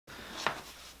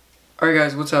Alright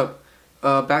guys, what's up?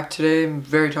 Back today. I'm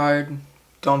very tired.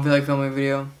 Don't feel like filming a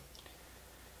video.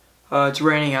 It's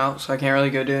raining out, so I can't really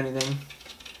go do anything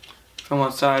from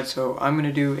outside, so I'm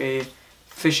gonna do a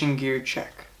fishing gear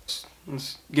check.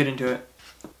 Let's get into it.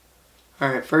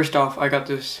 Alright, first off, I got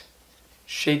this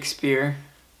Shakespeare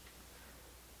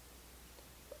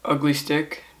Ugly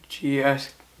Stick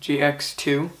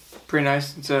GX2. Pretty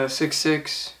nice. It's a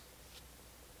 6.6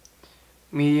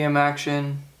 medium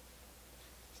action.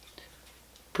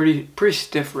 Pretty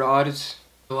stiff rod. It's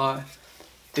a lot.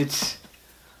 It's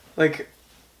like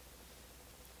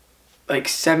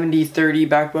 70-30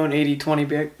 backbone,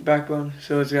 80-20 backbone.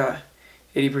 So it's got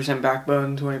 80%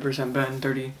 backbone, 20% bend,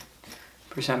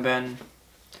 30% bend,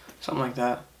 something like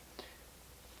that.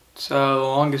 So the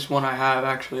longest one I have,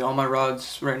 actually, all my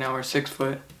rods right now are 6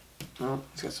 foot. Oh,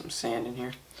 it's got some sand in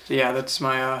here. So yeah, that's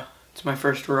my it's my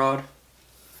first rod.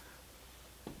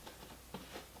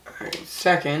 Alright,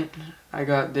 second, I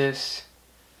got this.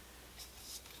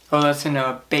 Oh, that's in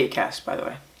a bait cast, by the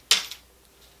way.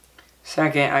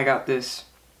 Second, I got this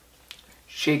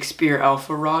Shakespeare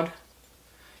Alpha rod.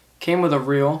 Came with a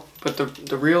reel, but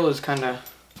the reel is kind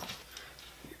of.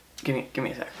 Give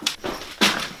me a sec.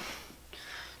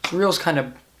 The reel's kind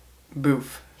of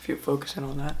boof. If you're focusing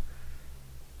on that.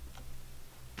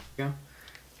 Yeah,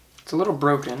 it's a little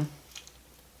broken.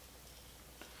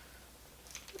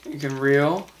 You can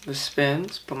reel, this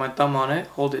spins, put my thumb on it,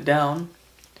 hold it down,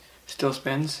 still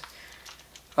spins.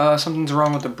 Something's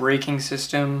wrong with the braking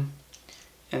system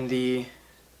and the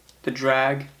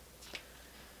drag.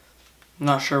 I'm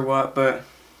not sure what, but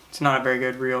it's not a very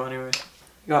good reel anyways.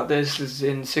 Got this is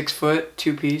in 6 foot,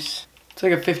 2-piece. It's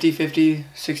like a 50-50,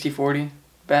 60-40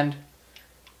 bend.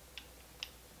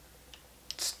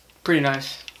 It's pretty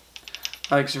nice.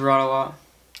 I like this rod a lot.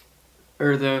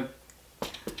 Or the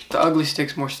Ugly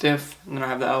Stick's more stiff, and then I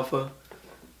have the Alpha.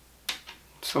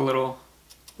 It's a little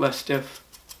less stiff.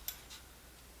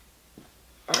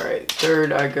 Alright,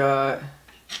 third I got a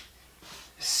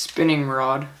spinning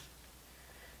rod.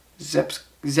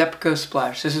 Zepco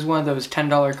Splash. This is one of those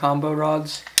 $10 combo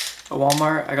rods at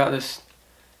Walmart. I got this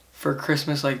for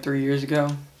Christmas like 3 years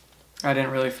ago. I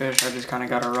didn't really fish, I just kind of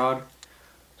got a rod.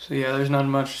 So yeah, there's not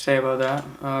much to say about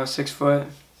that. 6 foot.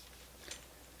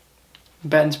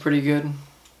 Bend's pretty good.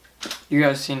 You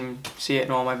guys see it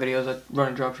in all my videos. I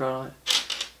run a drop shot on it.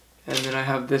 And then I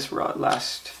have this rod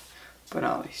last but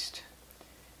not least.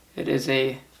 It is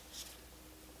a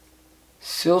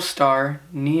Silstar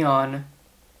Neon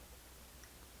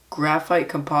Graphite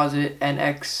Composite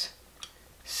NX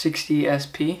 60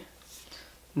 SP.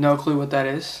 No clue what that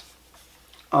is.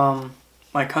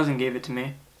 My cousin gave it to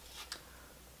me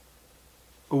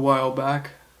a while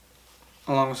back,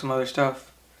 along with some other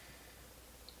stuff.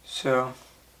 So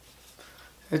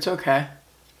it's okay.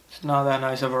 It's not that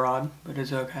nice of a rod, but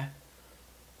it's okay.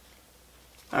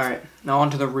 Alright, now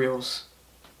onto the reels.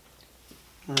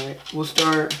 Alright, we'll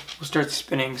start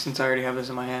spinning since I already have this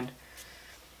in my hand.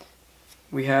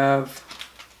 We have,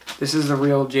 this is the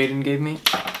reel Jaden gave me.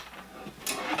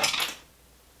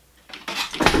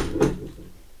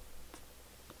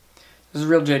 This is the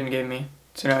reel Jaden gave me.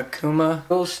 It's an Akuma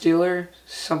Steeler,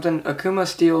 something, Akuma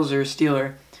Steels or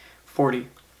Steeler 40.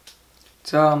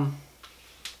 It's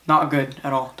not good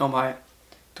at all. Don't buy it.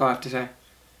 That's all I have to say.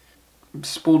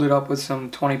 Spooled it up with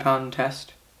some 20-pound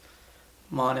test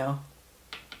mono,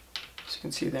 as you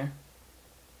can see there.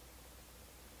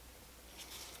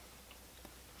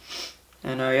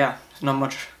 And yeah, there's not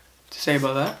much to say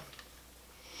about that.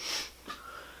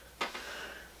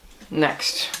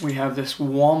 Next, we have this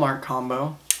Walmart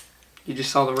combo. You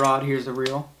just saw the rod, here's the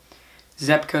reel.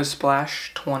 Zepco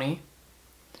Splash 20.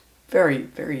 Very,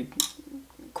 very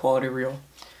quality reel.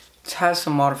 It has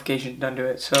some modifications done to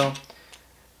it. So,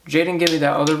 Jaden gave me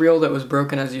that other reel that was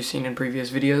broken, as you've seen in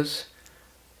previous videos.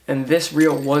 And this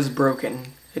reel was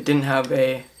broken. It didn't have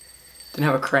a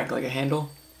crank, like a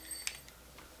handle.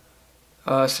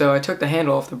 So I took the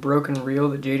handle off the broken reel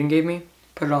that Jaden gave me,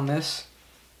 put it on this,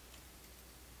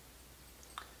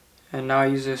 and now I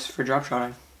use this for drop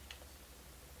shotting.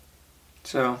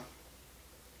 So,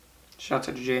 shouts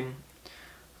out to Jaden.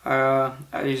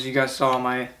 As you guys saw in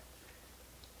my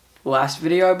last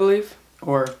video, I believe,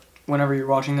 or whenever you're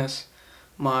watching this,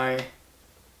 my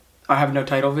I have no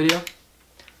title video.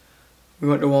 We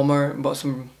went to Walmart and bought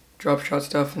some drop shot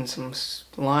stuff and some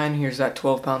line. Here's that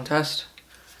 12-pound test.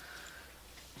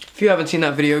 If you haven't seen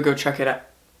that video, go check it out.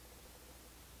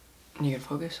 You can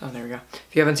focus? Oh, there we go.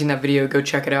 If you haven't seen that video, go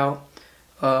check it out.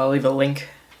 I'll leave a link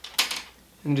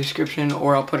in the description,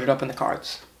 or I'll put it up in the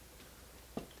cards.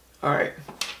 Alright,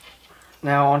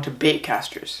 now on to bait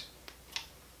casters.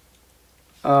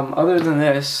 Other than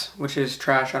this, which is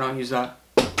trash, I don't use that.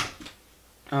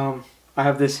 I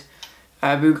have this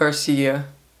Abu Garcia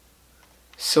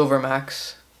Silver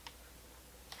Max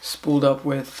spooled up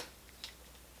with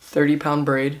 30-pound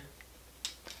braid.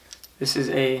 This is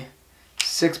a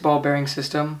 6-ball bearing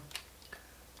system,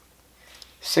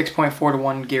 6.4 to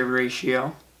 1 gear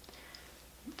ratio.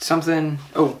 Something,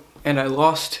 oh, and I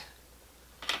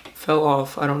fell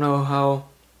off, I don't know how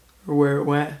or where it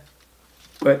went,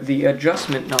 but the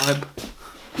adjustment knob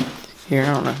here, I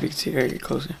don't know if you can see, here, get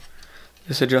closer.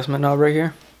 This adjustment knob right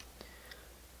here,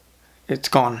 it's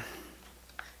gone.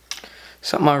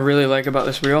 Something I really like about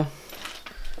this reel,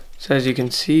 so as you can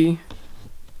see,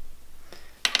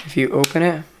 if you open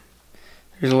it,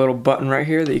 there's a little button right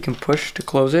here that you can push to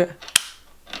close it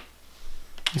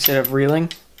instead of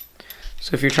reeling.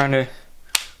 So if you're trying to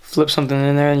flip something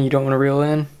in there and you don't want to reel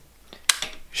in,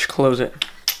 just close it.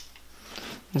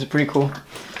 It's a pretty cool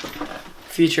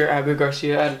feature Abu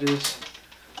Garcia added to this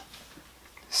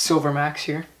Silver Max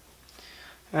here.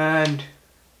 And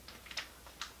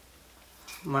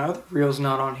my other reel's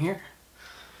not on here.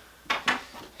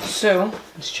 So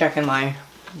let's check in my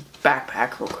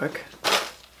backpack real quick.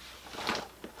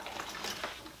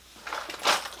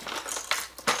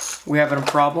 We have a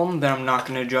problem that I'm not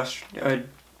going to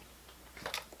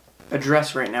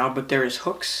address right now, but there is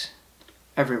hooks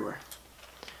everywhere.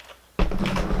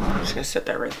 I'm just going to set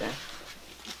that right there.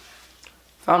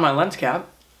 Found my lens cap.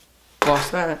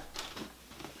 Lost that.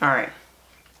 Alright.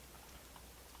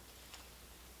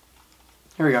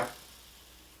 Here we go.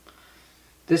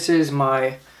 This is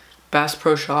my Bass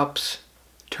Pro Shops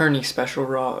Tourney Special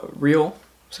reel.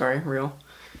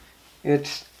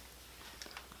 It's,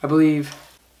 I believe,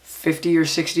 $50 or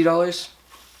 $60.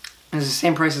 It's the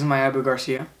same price as my Abu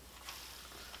Garcia.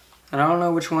 And I don't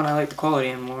know which one I like the quality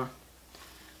in more.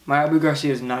 My Abu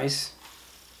Garcia is nice.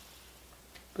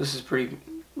 This is pretty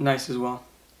nice as well.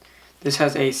 This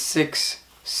has a 6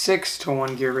 to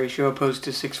 1 gear ratio opposed to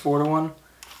 6.4 to 1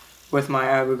 with my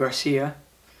Abu Garcia.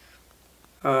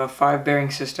 5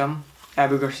 bearing system.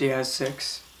 Abu Garcia has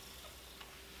 6.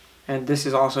 And this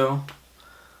is also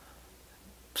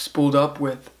spooled up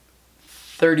with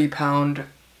 30-pound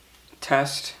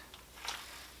test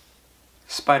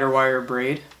spider wire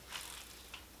braid.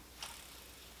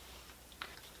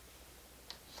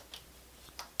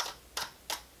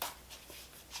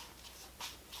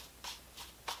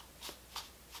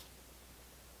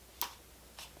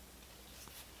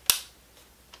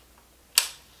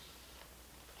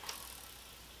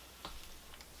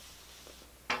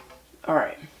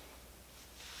 Alright.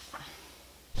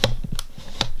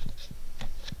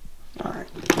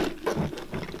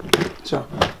 So,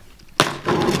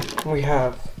 we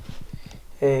have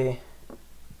a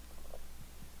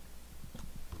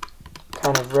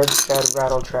kind of red shad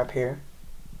rattle trap here.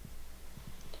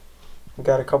 We've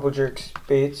got a couple jerks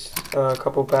baits, a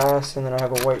couple bass, and then I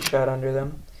have a white shad under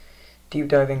them. Deep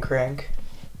diving crank.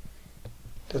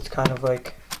 That's kind of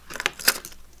like,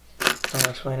 I don't know how to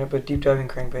explain it, but deep diving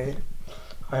crankbait.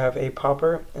 I have a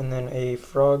popper and then a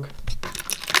frog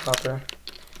popper,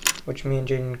 which me and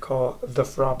Jaden call the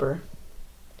fropper.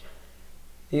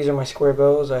 These are my square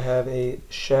bells. I have a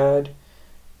shad,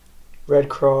 red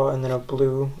craw, and then a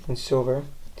blue and silver.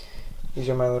 These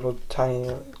are my little tiny,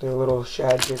 they're little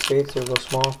shad jerk baits. They're a little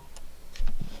small.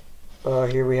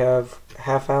 Here we have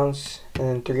 1/2 ounce and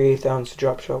then 3/8 ounce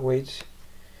drop shot weights.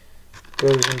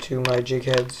 Goes into my jig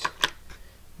heads,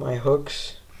 my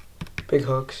hooks, big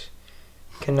hooks,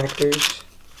 connectors,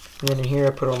 and then in here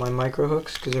I put all my micro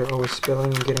hooks because they're always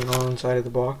spilling and getting all inside of the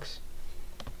box.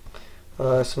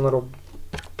 Some little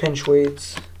pinch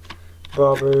weights,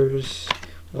 bobbers,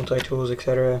 multi-tools,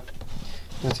 etc.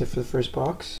 That's it for the first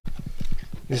box.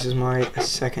 This is my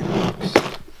second box.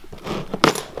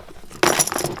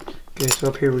 Okay, so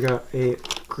up here we got a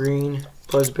green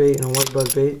buzzbait and a white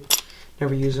buzzbait.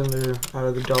 Never use them, they're out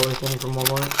of the dollar thing from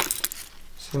Walmart.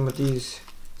 Same with these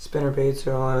spinner baits,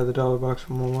 they're all out of the dollar box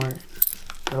from Walmart.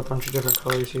 Got a bunch of different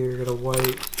colors here. Got a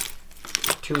white,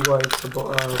 2 whites,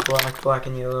 black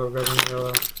and yellow, red and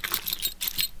yellow.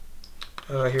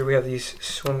 Here we have these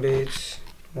swim baits,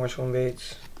 more swim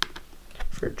baits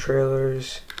for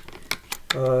trailers.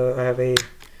 I have a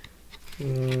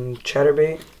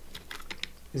chatterbait,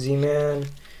 Z-Man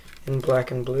in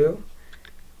black and blue.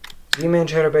 Z-Man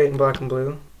chatterbait in black and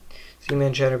blue.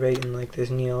 Z-Man chatterbait in like this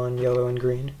neon yellow and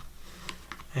green.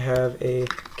 I have a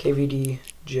KVD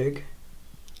jig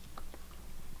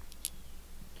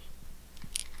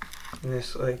in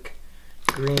this like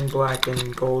green, black,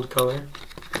 and gold color.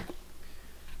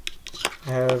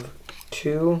 I have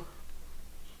 2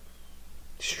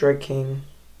 Strike King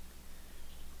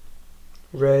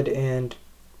red and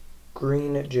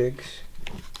green jigs.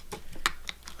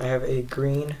 I have a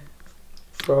green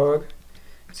frog.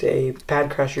 It's a Pad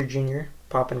Crasher Jr.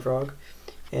 Poppin' Frog,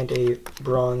 and a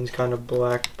bronze kind of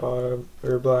black bottom,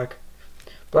 or black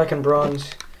and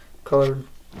bronze colored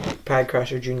Pad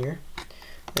Crasher Jr.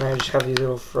 And I just have these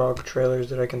little frog trailers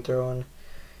that I can throw on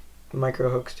micro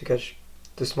hooks to catch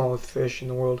the smallest fish in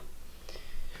the world.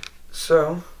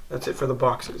 So that's it for the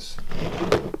boxes.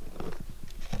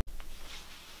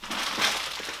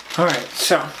 Alright,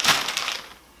 so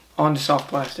on to soft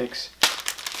plastics.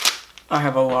 I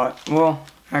have a lot. Well,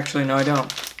 actually no, I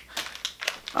don't.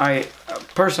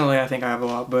 Personally I think I have a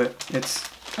lot, but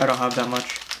I don't have that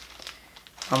much.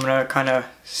 I'm gonna kind of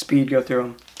speed go through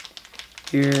them.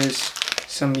 Here's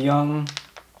some young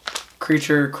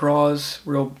creature craws,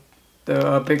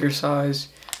 the bigger size.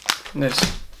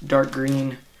 This dark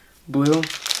green blue.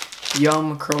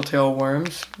 Yum curltail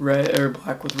worms, red or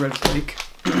black with red flake.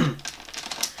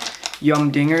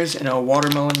 Yum dingers and a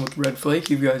watermelon with red flake.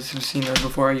 You guys have seen those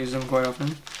before. I use them quite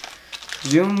often.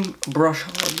 Zoom brush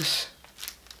hogs.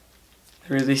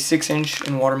 There's a 6-inch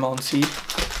in watermelon seed.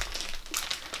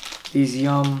 These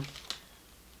yum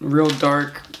real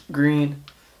dark green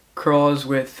craws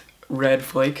with red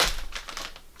flake.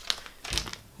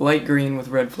 Light green with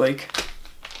red flake.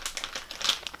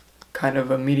 Kind of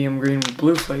a medium green with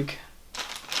blue flake.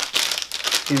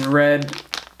 These red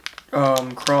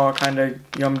craw kind of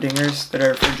yum dingers that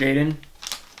are for Jaden.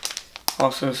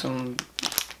 Also some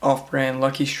off-brand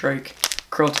Lucky Strike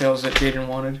curltails that Jaden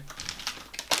wanted.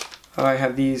 I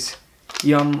have these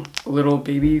yum little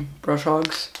baby brush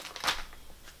hogs,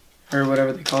 or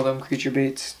whatever they call them, creature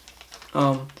baits.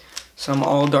 Some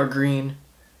all dark green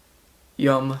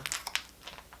yum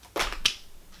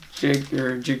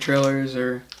jig trailers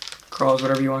or crawls,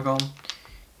 whatever you want to call them.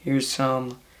 Here's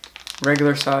some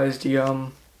regular sized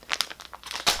yum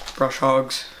brush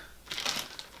hogs.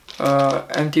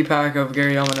 Empty pack of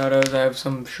Gary Yamanotas. I have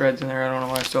some shreds in there. I don't know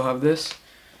why I still have this.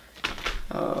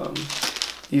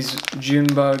 These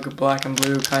Junebug black and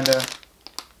blue, kind of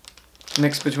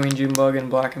mixed between Junebug and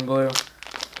black and blue.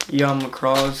 Yum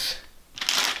craws.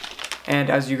 And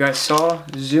as you guys saw,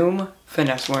 Zoom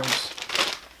finesse worms.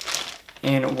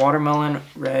 And watermelon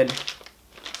red.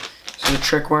 So the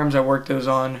trick worms, I worked those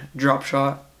on drop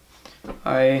shot.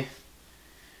 I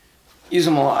use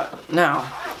them a lot. Now,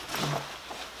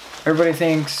 everybody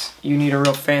thinks you need a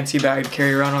real fancy bag to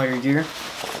carry around all your gear.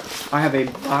 I have a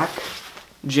black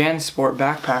JanSport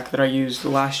backpack that I used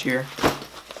last year.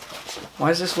 Why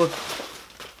does this look...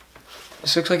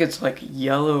 This looks like it's like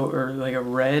yellow or like a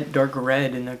red, dark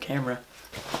red in the camera.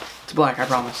 It's black, I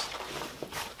promise.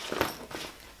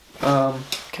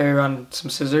 Carry around some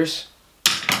scissors.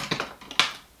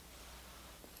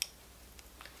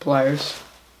 Pliers.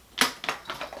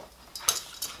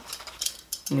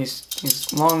 And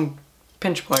these long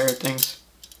pinch plier things.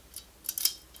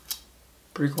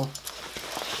 Pretty cool.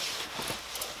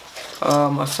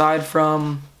 Aside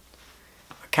from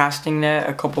a casting net,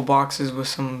 a couple boxes with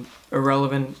some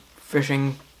irrelevant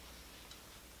fishing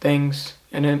things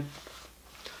in it.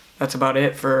 That's about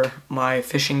it for my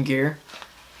fishing gear.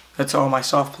 That's all my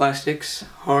soft plastics,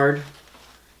 hard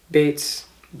baits,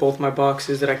 both my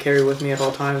boxes that I carry with me at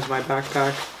all times, my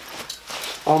backpack,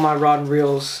 all my rod and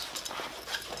reels.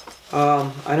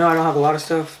 I know I don't have a lot of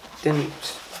stuff.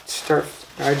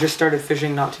 I just started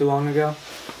fishing not too long ago.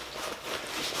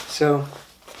 So,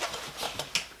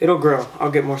 it'll grow. I'll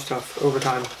get more stuff over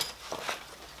time.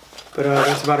 But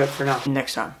that's about it for now.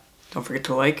 Next time, don't forget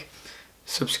to like,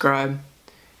 subscribe,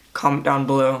 comment down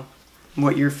below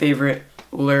what your favorite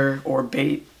lure or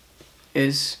bait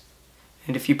is.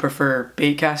 And if you prefer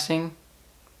bait casting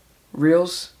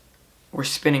reels or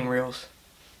spinning reels.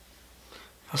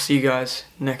 I'll see you guys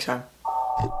next time.